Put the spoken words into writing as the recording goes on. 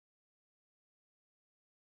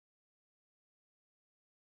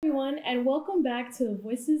everyone, and welcome back to the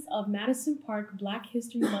Voices of Madison Park Black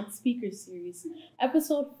History Month Speaker Series,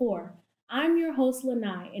 Episode 4. I'm your host,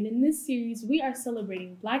 Lanai, and in this series, we are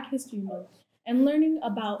celebrating Black History Month and learning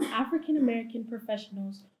about African American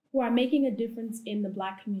professionals who are making a difference in the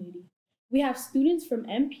Black community. We have students from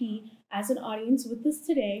MP as an audience with us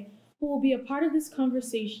today who will be a part of this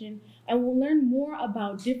conversation and will learn more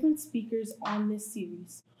about different speakers on this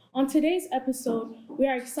series. On today's episode, we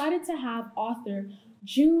are excited to have author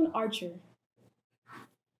June Arche.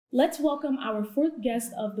 Let's welcome our fourth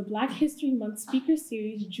guest of the Black History Month Speaker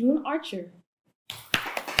Series, June Arche.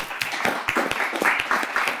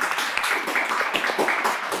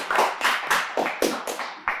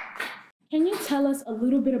 Can you tell us a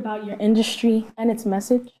little bit about your industry and its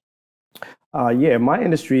message? Yeah, my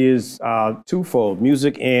industry is twofold,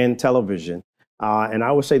 music and television. And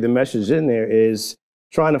I would say the message in there is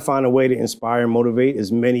trying to find a way to inspire and motivate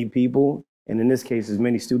as many people, and in this case, as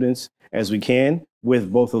many students as we can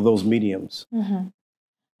with both of those mediums. Mm-hmm.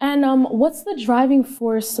 And what's the driving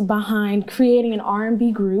force behind creating an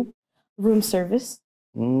R&B group, Room Service?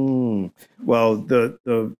 Well,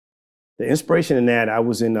 the inspiration in that, I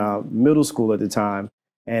was in middle school at the time.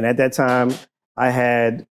 And at that time, I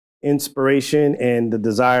had inspiration and the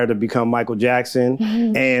desire to become Michael Jackson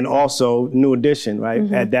and also New Edition,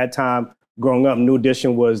 right? At that time, growing up, New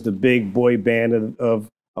Edition was the big boy band of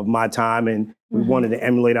my time, and we wanted to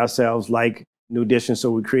emulate ourselves like New Edition, so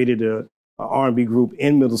we created a R&B group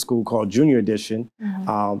in middle school called Junior Edition,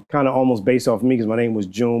 kind of almost based off of me because my name was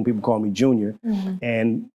June. People called me Junior,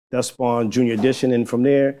 and that spawned Junior Edition, and from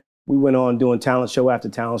there, we went on doing talent show after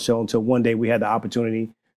talent show until one day we had the opportunity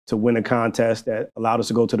to win a contest that allowed us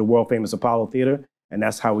to go to the world famous Apollo Theater, and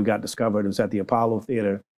that's how we got discovered. It was at the Apollo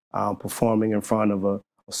Theater, performing in front of a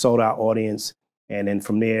sold out audience. And then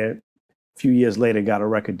from there, a few years later, got a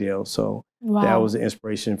record deal. So that was the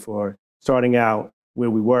inspiration for starting out where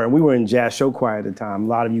we were. And we were in jazz show choir at the time. A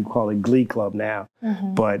lot of you call it Glee Club now.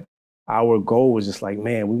 But our goal was just like,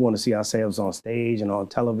 man, we want to see ourselves on stage and on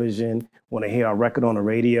television, want to hear our record on the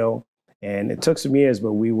radio. And it took some years,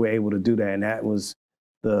 but we were able to do that. And that was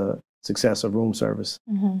the success of Room Service.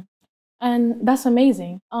 And that's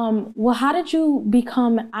amazing. Well, how did you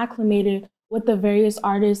become acclimated with the various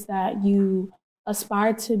artists that you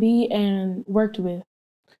aspired to be and worked with?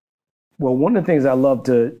 Well, one of the things I love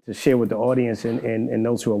to share with the audience and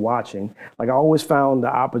those who are watching, like I always found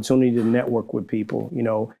the opportunity to network with people. You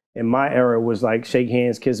know, in my era, it was like shake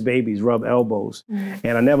hands, kiss babies, rub elbows.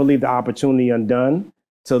 And I never leave the opportunity undone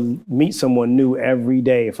to meet someone new every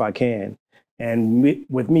day if I can. And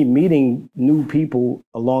with me meeting new people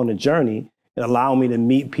along the journey, it allowed me to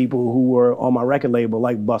meet people who were on my record label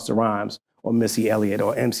like Busta Rhymes or Missy Elliott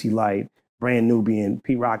or MC Lyte, Brand Nubian,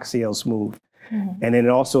 Pete Rock, CL Smooth. And then it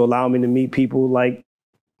also allowed me to meet people like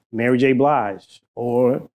Mary J. Blige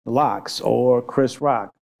or The Lox or Chris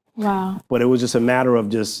Rock. Wow. But it was just a matter of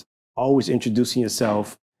just always introducing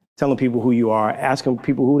yourself, telling people who you are, asking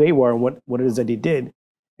people who they were and what it is that they did,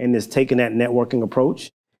 and just taking that networking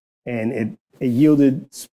approach. And it yielded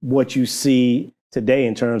what you see today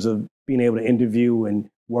in terms of being able to interview and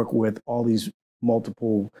work with all these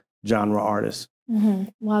multiple genre artists.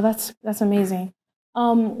 Wow, that's amazing.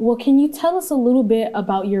 Well, can you tell us a little bit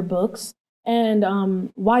about your books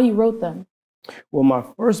and why you wrote them? Well, my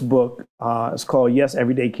first book is called Yes,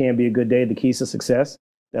 Every Day Can Be a Good Day, The Keys to Success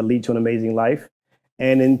That Lead to an Amazing Life.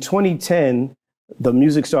 And in 2010, the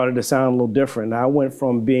music started to sound a little different. I went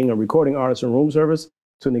from being a recording artist in Room Service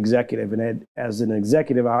to an executive. And as an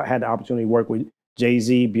executive, I had the opportunity to work with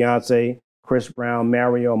Jay-Z, Beyonce, Chris Brown,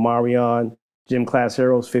 Mario, Marion, Gym Class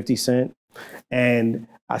Heroes, 50 Cent. And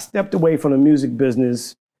I stepped away from the music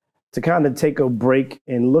business to kind of take a break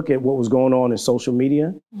and look at what was going on in social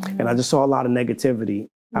media. And I just saw a lot of negativity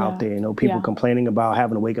out there. You know, people complaining about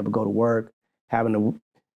having to wake up and go to work, having to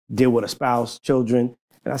deal with a spouse, children.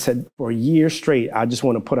 And I said, for a year straight, I just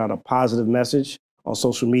want to put out a positive message on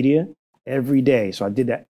social media every day. So I did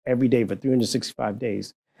that every day for 365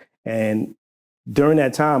 days. And during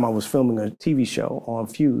that time, I was filming a TV show on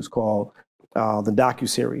Fuse called the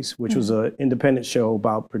docuseries, which was an independent show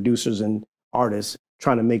about producers and artists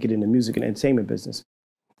trying to make it in the music and entertainment business.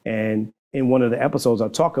 And in one of the episodes, I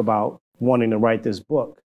talk about wanting to write this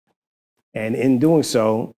book. And in doing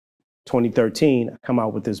so, 2013, I come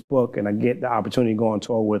out with this book and I get the opportunity to go on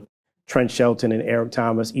tour with Trent Shelton and Eric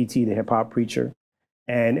Thomas, E.T. the hip hop preacher.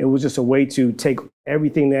 And it was just a way to take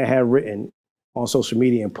everything that I had written on social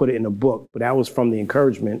media and put it in a book. But that was from the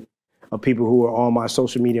encouragement of people who were on my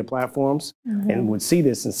social media platforms and would see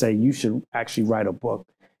this and say, you should actually write a book.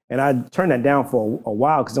 And I turned that down for a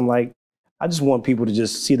while because I'm like, I just want people to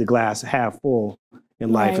just see the glass half full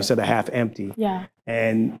in life Right. instead of half empty. Yeah.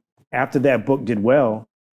 And after that book did well,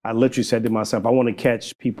 I literally said to myself, I want to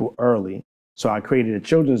catch people early. So I created a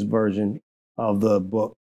children's version of the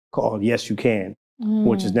book called Yes, You Can,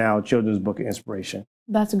 which is now a children's book of inspiration.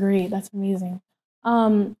 That's great. That's amazing.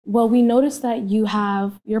 Well, we noticed that you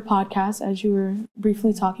have your podcast, as you were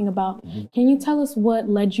briefly talking about. Can you tell us what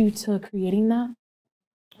led you to creating that?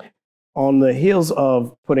 On the heels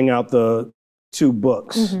of putting out the 2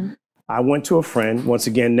 books, I went to a friend, once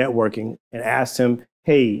again, networking, and asked him,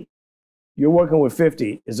 hey, you're working with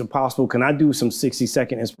 50. Is it possible? Can I do some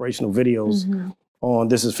 60-second inspirational videos on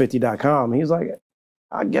thisis50.com? He's like,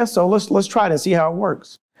 I guess so. Let's try it and see how it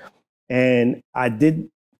works. And I did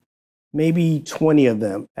maybe 20 of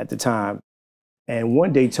them at the time. And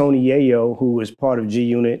one day, Tony Yayo, who was part of G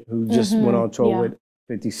Unit, who just went on tour with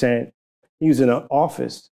 50 Cent, he was in an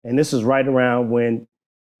office. And this is right around when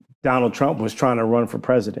Donald Trump was trying to run for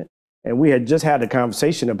president. And we had just had a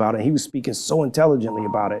conversation about it. He was speaking so intelligently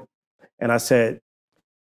about it. And I said,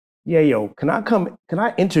 Yayo, can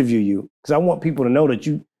I interview you? Because I want people to know that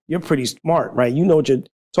you're pretty smart, right? You know what you're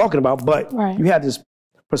talking about, but you have this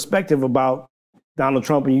perspective about Donald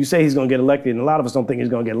Trump, and you say he's going to get elected, and a lot of us don't think he's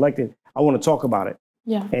going to get elected. I want to talk about it.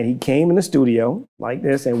 Yeah. And he came in the studio like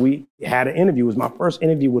this, and we had an interview. It was my first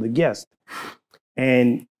interview with a guest.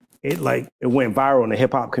 And it went viral in the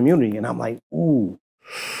hip hop community. And I'm like, ooh,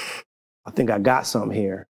 I think I got something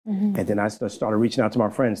here. And then I started reaching out to my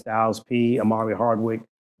friends, Styles P, Amari Hardwick,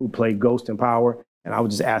 who played Ghost in Power. And I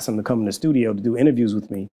would just ask them to come in the studio to do interviews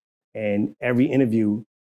with me. And every interview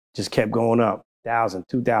just kept going up, 1,000,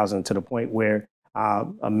 2,000, to the point where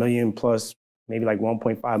 1 million plus, maybe like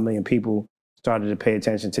 1.5 million people started to pay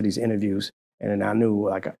attention to these interviews. And then I knew,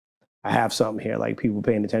 like, I have something here, like people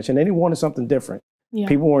paying attention. And they wanted something different. Yeah.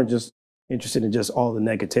 People weren't just interested in just all the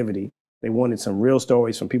negativity. They wanted some real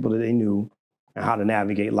stories from people that they knew and how to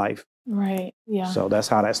navigate life. Right, yeah. So that's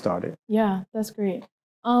how that started. Yeah, that's great.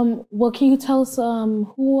 Well, can you tell us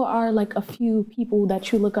who are like a few people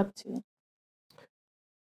that you look up to?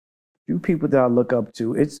 Few people that I look up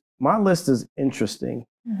to. My list is interesting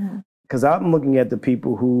because I'm looking at the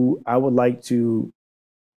people who I would like to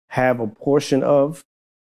have a portion of.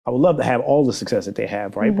 I would love to have all the success that they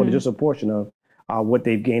have, right? But just a portion of what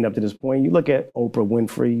they've gained up to this point. You look at Oprah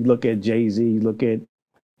Winfrey, you look at Jay-Z, you look at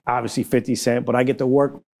obviously 50 Cent, but I get to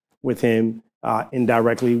work with him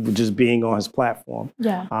indirectly with just being on his platform.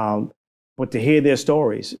 Yeah. But to hear their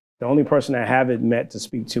stories, the only person I haven't met to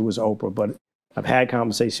speak to is Oprah, but I've had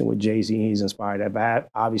conversation with Jay-Z and he's inspired. I've had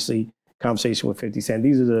obviously conversation with 50 Cent.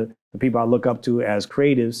 These are the people I look up to as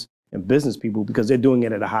creatives and business people because they're doing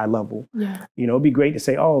it at a high level. Yeah. You know, it'd be great to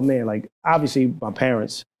say, oh man, like obviously my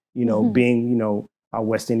parents, you know, being, you know,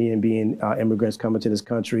 West Indian, being immigrants coming to this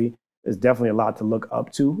country, is definitely a lot to look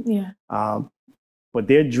up to. Yeah. But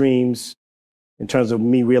their dreams, in terms of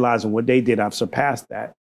me realizing what they did, I've surpassed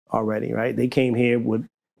that already, right? They came here with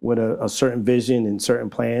a certain vision and certain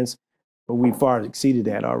plans, but we far exceeded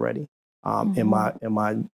that already in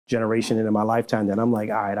my generation and in my lifetime. That I'm like,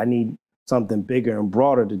 all right, I need something bigger and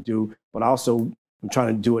broader to do, but also I'm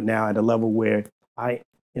trying to do it now at a level where I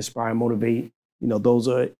inspire and motivate, you know, those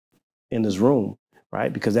are in this room,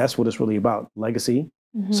 right? Because that's what it's really about. Legacy.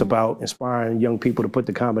 It's about inspiring young people to put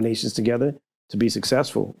the combinations together to be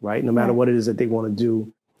successful, right? No matter what it is that they want to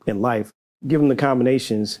do in life, give them the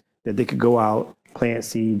combinations that they could go out, plant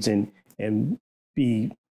seeds, and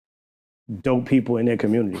be dope people in their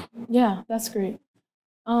community. Yeah, that's great.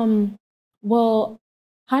 Well,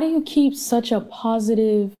 how do you keep such a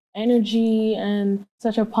positive energy and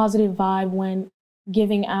such a positive vibe when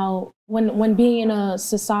giving out, when being in a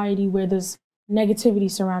society where there's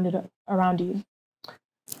negativity surrounded around you?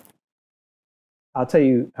 I'll tell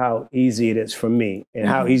you how easy it is for me and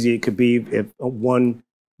how easy it could be if one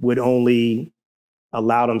would only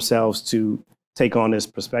allow themselves to take on this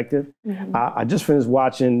perspective. I just finished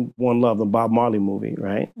watching One Love, the Bob Marley movie,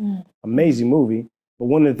 right? Amazing movie. But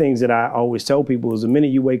one of the things that I always tell people is the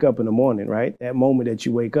minute you wake up in the morning, right? That moment that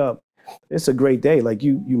you wake up, it's a great day. Like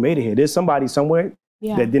you made it here. There's somebody somewhere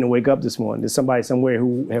that didn't wake up this morning. There's somebody somewhere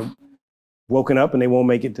who have woken up and they won't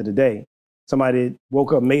make it to the day. Somebody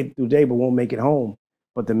woke up, made it through the day, but won't make it home.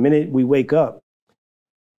 But the minute we wake up,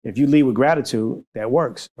 if you lead with gratitude, that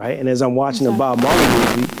works, right? And as I'm watching the Bob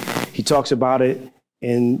Marley movie, he talks about it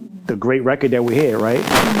in the great record that we hear, right?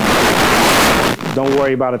 Don't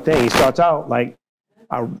worry about a thing. He starts out like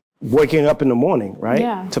waking up in the morning, right?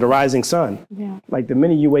 Yeah. To the rising sun. Yeah. Like the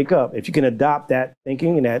minute you wake up, if you can adopt that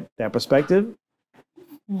thinking and that perspective,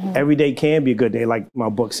 every day can be a good day, like my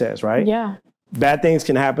book says, right? Yeah. Bad things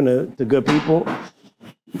can happen to good people.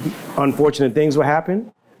 Unfortunate things will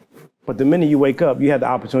happen, But the minute you wake up, you have the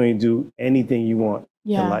opportunity to do anything you want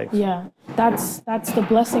in life. Yeah. That's the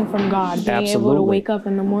blessing from God, being able to wake up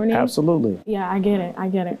in the morning. Absolutely. Yeah, I get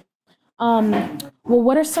it. Well,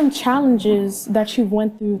 what are some challenges that you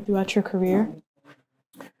went throughout your career?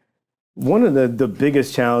 One of the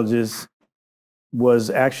biggest challenges was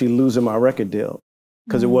actually losing my record deal,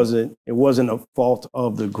 because it wasn't a fault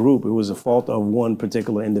of the group. It was a fault of one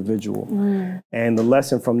particular individual. And the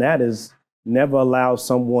lesson from that is never allow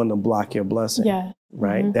someone to block your blessing. Yeah.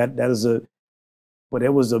 Right. That is but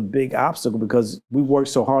it was a big obstacle because we worked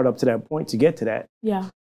so hard up to that point to get to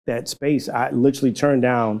that space. I literally turned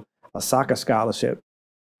down a soccer scholarship,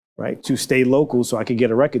 right, to stay local so I could get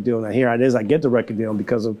a record deal. Now here it is, I get the record deal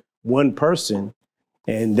because of one person,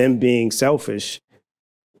 and them being selfish,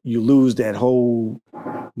 you lose that whole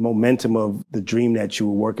momentum of the dream that you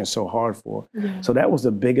were working so hard for. So that was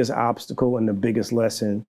the biggest obstacle and the biggest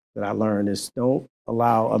lesson that I learned is don't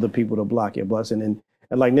allow other people to block your blessing. And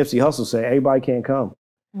like Nipsey Hussle said, everybody can't come.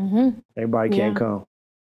 Everybody can't come.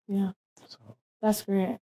 Yeah, so. That's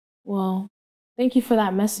great. Well, thank you for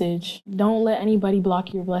that message. Don't let anybody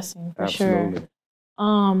block your blessing, for Absolutely.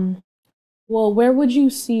 sure. Well, where would you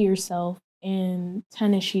see yourself in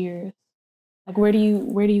 10-ish years? Like, where do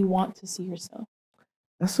you want to see yourself?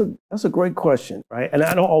 That's a great question, right? And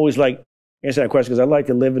I don't always like answer that question because I like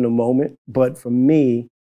to live in the moment. But for me,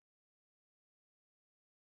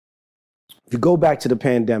 if you go back to the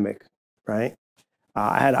pandemic, right?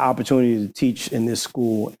 I had an opportunity to teach in this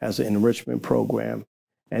school as an enrichment program.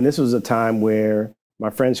 And this was a time where my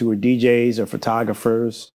friends who were DJs or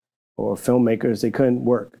photographers or filmmakers, they couldn't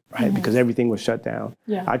work, right? Because everything was shut down.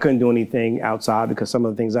 I couldn't do anything outside because some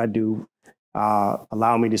of the things I do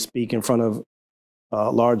allow me to speak in front of a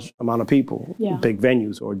large amount of people, big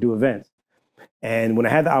venues, or do events. And when I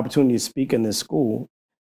had the opportunity to speak in this school,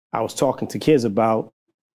 I was talking to kids about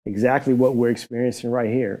exactly what we're experiencing right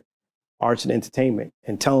here, arts and entertainment,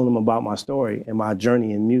 and telling them about my story and my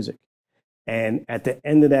journey in music. And at the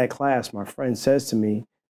end of that class, my friend says to me,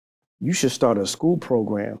 "You should start a school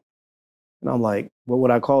program." And I'm like, "What would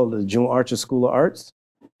I call it? The June Arche School of Arts?"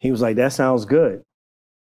 He was like, "That sounds good."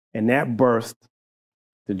 And that birthed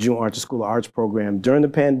the June Arche School of Arts program during the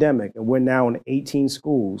pandemic. And we're now in 18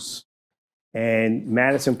 schools. And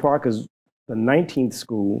Madison Park is the 19th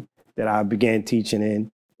school that I began teaching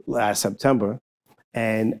in last September.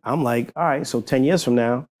 And I'm like, all right, so 10 years from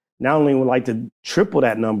now, not only would I like to triple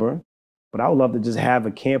that number, but I would love to just have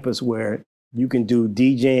a campus where you can do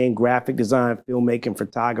DJing, graphic design, filmmaking,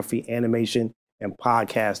 photography, animation, and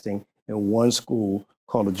podcasting in one school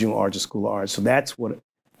called the June Arche School of Arts. So that's what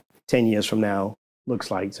 10 years from now looks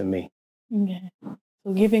like to me. Okay.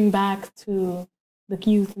 So giving back to the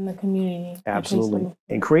youth in the community. Absolutely.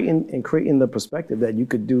 And creating the perspective that you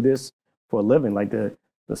could do this for a living, like the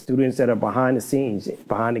students that are behind the scenes,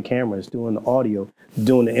 behind the cameras, doing the audio,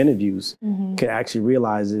 doing the interviews, can actually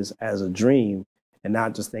realize this as a dream and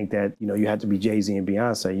not just think that, you have to be Jay-Z and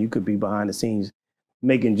Beyonce. You could be behind the scenes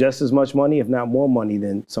making just as much money, if not more money,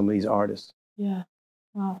 than some of these artists. Yeah.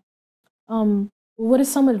 Wow. What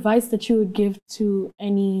is some advice that you would give to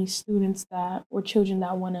any students or children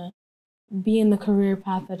that want to be in the career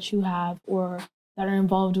path that you have or that are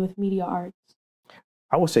involved with media arts?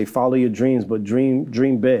 I would say follow your dreams, but dream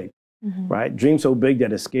big, right? Dream so big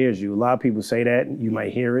that it scares you. A lot of people say that, and you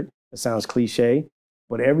might hear it. It sounds cliche,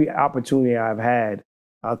 but every opportunity I've had,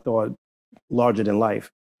 I thought larger than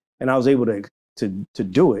life, and I was able to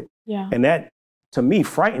do it. Yeah. And that, to me,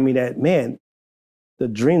 frightened me that, man, the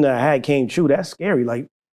dream that I had came true. That's scary. Like,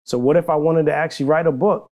 so what if I wanted to actually write a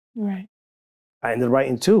book? Right. I ended up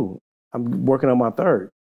writing 2. I'm working on my 3rd.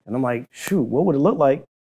 And I'm like, shoot, what would it look like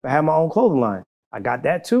if I had my own clothing line? I got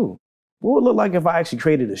that too. What would it look like if I actually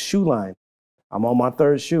created a shoe line? I'm on my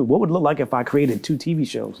 3rd shoe. What would it look like if I created 2 TV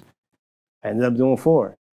shows? I ended up doing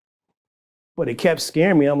 4. But it kept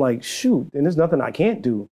scaring me. I'm like, shoot, and there's nothing I can't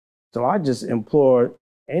do. So I just implore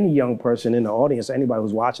any young person in the audience, anybody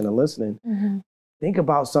who's watching and listening, think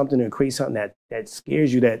about something and create something that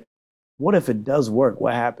scares you, that what if it does work?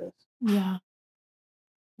 What happens? Yeah.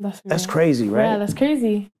 That's crazy, right? Yeah, that's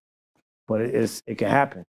crazy. But it can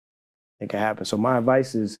happen. It can happen. So my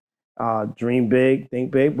advice is dream big,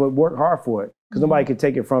 think big, but work hard for it, because nobody can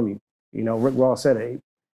take it from you. Rick Ross said it.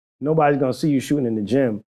 Nobody's going to see you shooting in the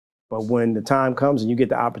gym. But when the time comes and you get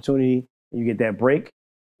the opportunity and you get that break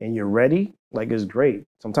and you're ready, like, it's great.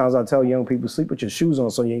 Sometimes I tell young people, sleep with your shoes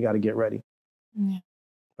on so you ain't got to get ready. Yeah.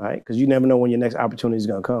 Right? Because you never know when your next opportunity is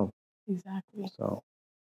going to come. Exactly. So.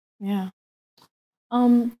 Yeah.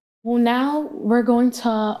 Well, now we're going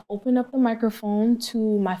to open up the microphone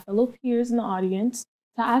to my fellow peers in the audience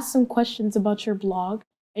to ask some questions about your blog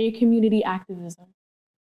and your community activism?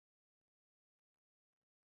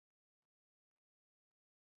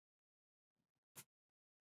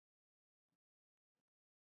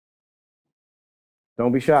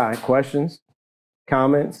 Don't be shy. Questions,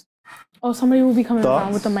 comments? Oh, somebody will be coming Thoughts?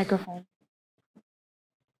 around with the microphone.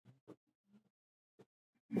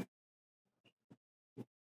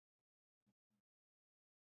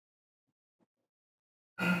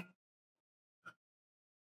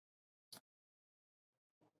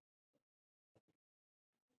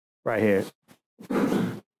 Right here.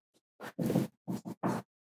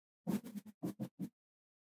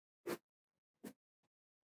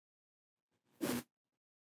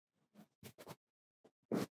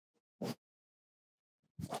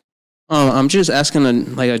 I'm just asking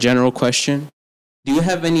a general question. Do you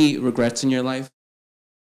have any regrets in your life?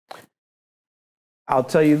 I'll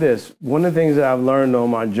tell you this. One of the things that I've learned on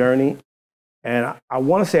my journey, and I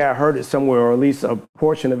want to say I heard it somewhere, or at least a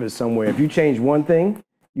portion of it somewhere. If you change one thing,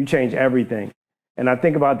 you change everything. And I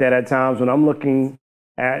think about that at times when I'm looking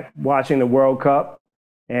at watching the World Cup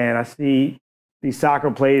and I see these soccer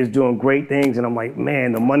players doing great things. And I'm like,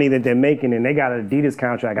 man, the money that they're making, and they got an Adidas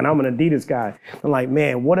contract and I'm an Adidas guy. I'm like,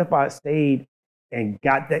 man, what if I stayed and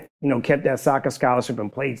got that, kept that soccer scholarship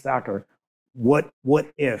and played soccer? What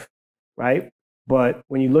if, right? But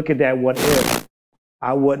when you look at that, what if,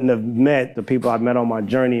 I wouldn't have met the people I've met on my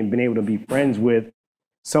journey and been able to be friends with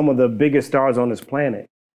some of the biggest stars on this planet,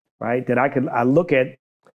 right? I look at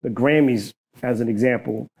the Grammys as an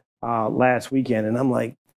example last weekend, and I'm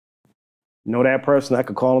like, know that person. I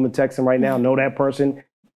could call him and text him right now. Know that person.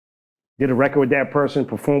 Did a record with that person.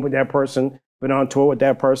 Performed with that person. Been on tour with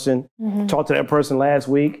that person. Talked to that person last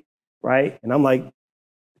week, right? And I'm like,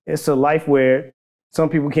 it's a life where some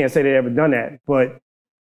people can't say they've ever done that, but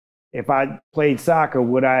if I played soccer,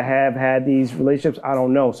 would I have had these relationships? I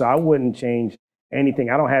don't know. So I wouldn't change anything.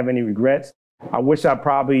 I don't have any regrets. I wish I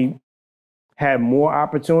probably had more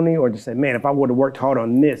opportunity, or just said, man, if I would have worked hard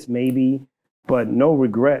on this, maybe, but no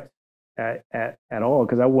regrets at all,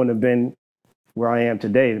 because I wouldn't have been where I am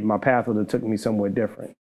today. My path would have took me somewhere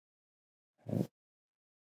different.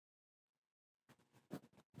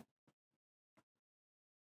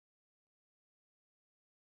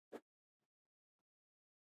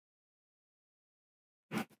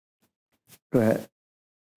 Go ahead.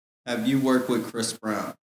 Have you worked with Chris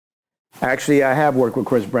Brown? Actually, I have worked with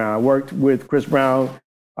Chris Brown. I worked with Chris Brown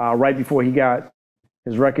right before he got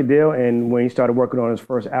his record deal, and when he started working on his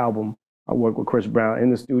first album, I worked with Chris Brown in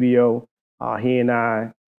the studio. He and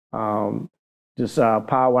I just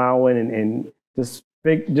powwowing and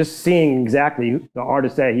just seeing exactly the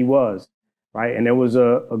artist that he was, right? And it was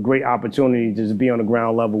a great opportunity to just be on the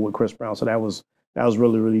ground level with Chris Brown. So that was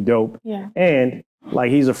really, really dope. Yeah. And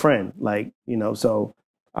like, he's a friend, so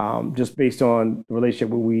just based on the relationship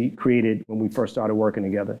that we created when we first started working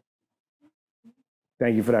together.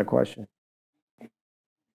 Thank you for that question.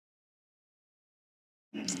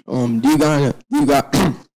 Do you got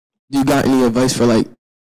any advice for like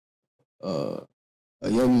a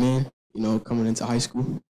young man, coming into high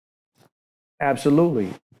school?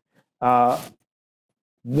 Absolutely.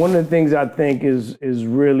 One of the things I think is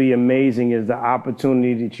really amazing is the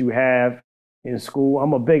opportunity that you have in school.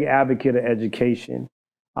 I'm a big advocate of education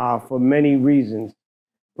for many reasons,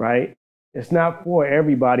 right? It's not for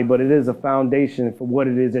everybody, but it is a foundation for what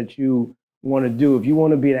it is that you want to do. If you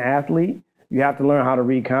want to be an athlete, you have to learn how to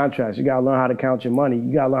read contracts. You got to learn how to count your money.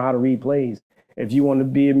 You got to learn how to read plays. If you want to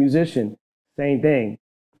be a musician, same thing.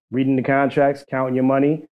 Reading the contracts, counting your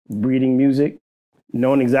money, reading music,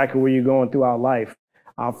 knowing exactly where you're going throughout life.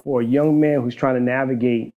 For a young man who's trying to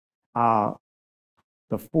navigate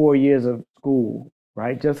the 4 years of school,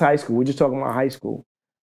 right? Just high school. We're just talking about high school.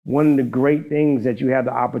 One of the great things that you have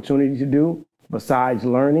the opportunity to do, besides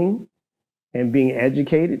learning and being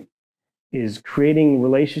educated, is creating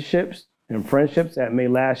relationships and friendships that may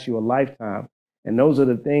last you a lifetime. And those are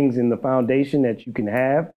the things in the foundation that you can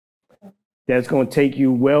have that's going to take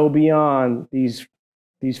you well beyond these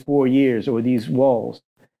 4 years or these walls.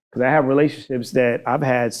 Because I have relationships that I've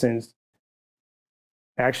had since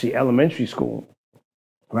actually elementary school,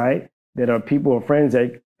 right? That are people or friends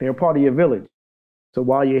that they're part of your village. So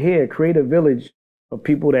while you're here, create a village of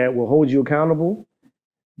people that will hold you accountable,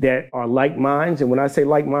 that are like minds. And when I say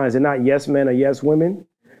like minds, they're not yes men or yes women.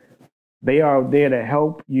 They are there to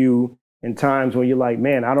help you in times when you're like,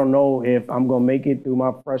 man, I don't know if I'm going to make it through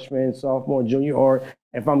my freshman, sophomore, junior, or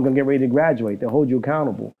if I'm going to get ready to graduate. They'll hold you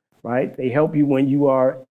accountable, right? They help you when you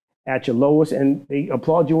are at your lowest, and they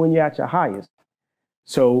applaud you when you're at your highest.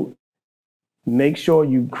 So make sure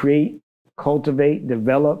you create, cultivate,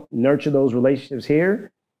 develop, nurture those relationships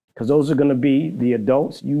here, because those are going to be the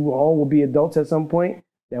adults. You all will be adults at some point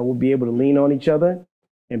that will be able to lean on each other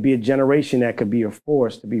and be a generation that could be a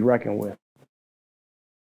force to be reckoned with.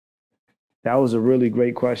 That was a really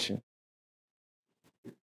great question.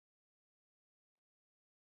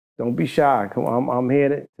 Don't be shy. Come on, I'm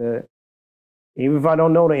here to even if I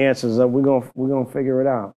don't know the answers, we're gonna figure it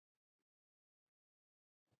out.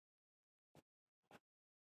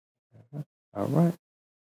 All right.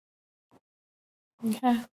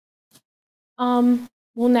 Okay.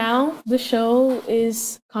 Well, now the show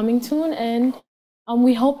is coming to an end.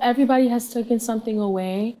 We hope everybody has taken something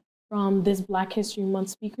away from this Black History Month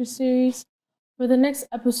speaker series. For the next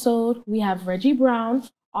episode, we have Reggie Brown,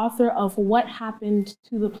 author of What Happened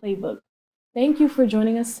to the Playbook. Thank you for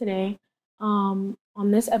joining us today on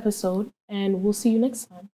this episode, and we'll see you next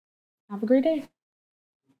time. Have a great day.